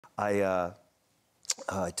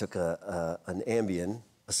I took an Ambien,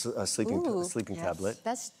 a sleeping tablet.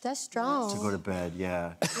 That's strong. To go to bed,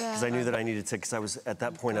 yeah. Because I knew that I needed to, because I was, at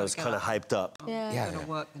that point, I was kind of hyped up. Yeah. You've got to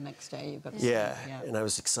work the next day, you've got to and I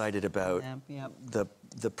was excited about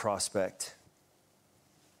the prospect.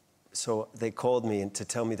 So they called me to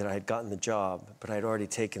tell me that I had gotten the job, but I had already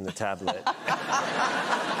taken the tablet.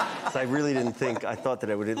 So I really didn't think, I thought that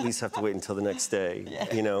I would at least have to wait until the next day,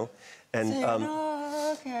 you know? And,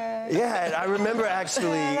 okay. Yeah, and I remember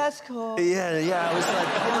actually... Yeah, that's cool. Yeah, I was like,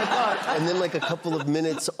 oh my God. And then like a couple of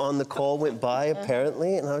minutes on the call went by,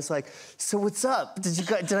 apparently, and I was like, so what's up?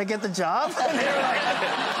 Did I get the job? And they were like,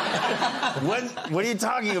 what are you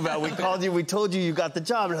talking about? We called you, we told you got the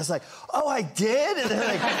job. And I was like, oh, I did? And they're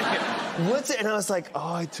like, what's it? And I was like,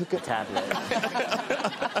 oh, I took a tablet.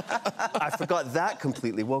 I forgot that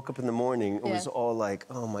completely. Woke up in the morning, it was all like,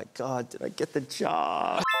 oh my God, did I get the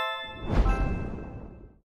job?